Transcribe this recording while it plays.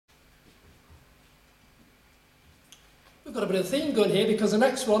We've got a bit of a theme going here because the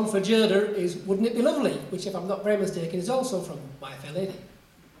next one for Gerda is Wouldn't It Be Lovely, which, if I'm not very mistaken, is also from My Fair Lady.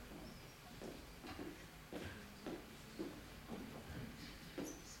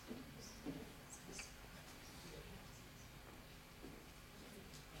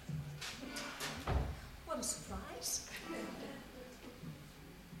 What a surprise.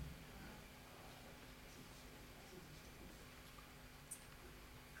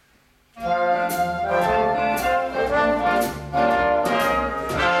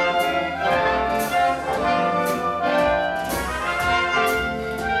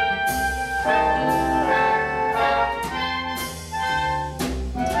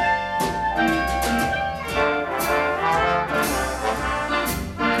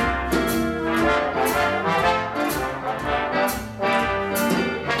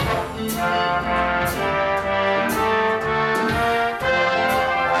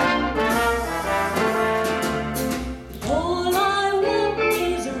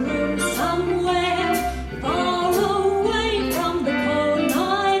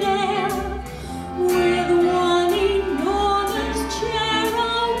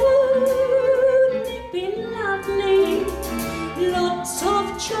 Lots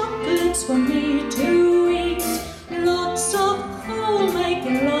of chocolates for me to eat, lots of coal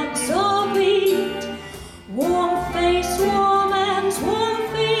making lots of heat, warm face, warm hands, warm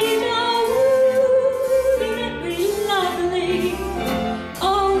feet, oh, wouldn't it be lovely?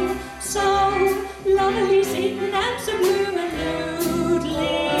 Oh, so lovely, sitting absolutely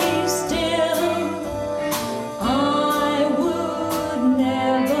still. I would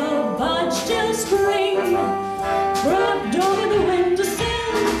never budge till spring, wrapped over the windowsill,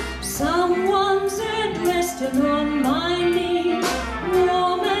 someone's head resting on my knee,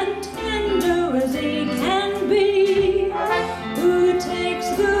 warm and tender as he can be, who takes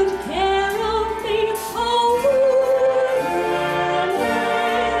good care of me. Oh, wouldn't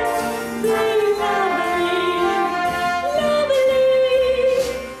it be lovely,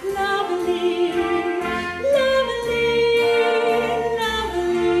 lovely, lovely, lovely,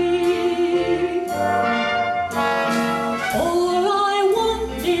 lovely. All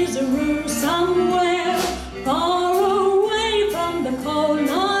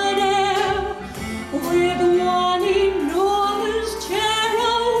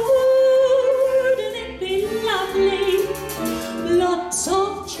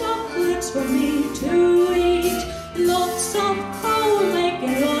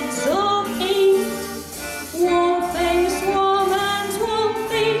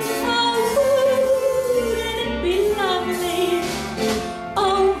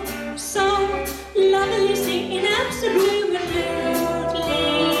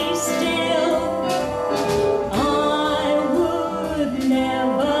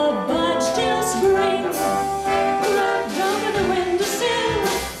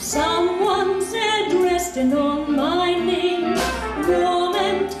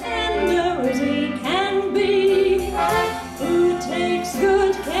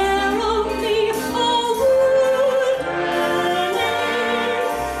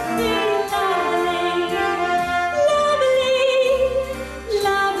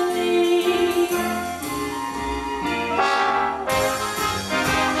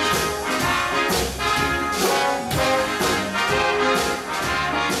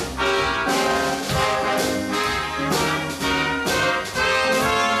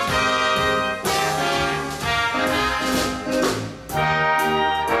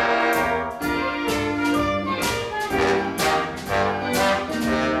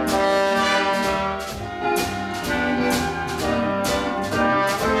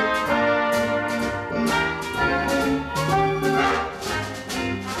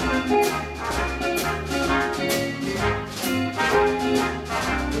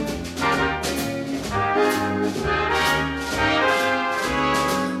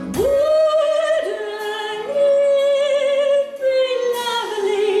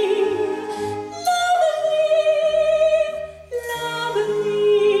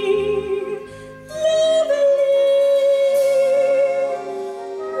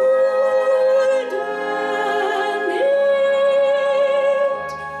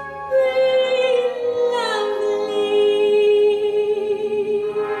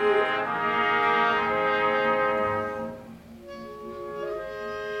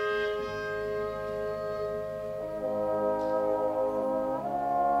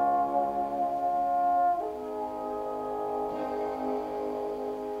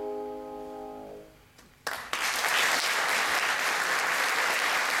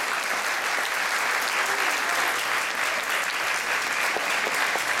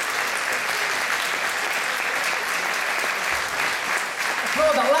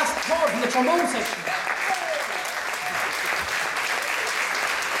throw that last chord from the trombone section.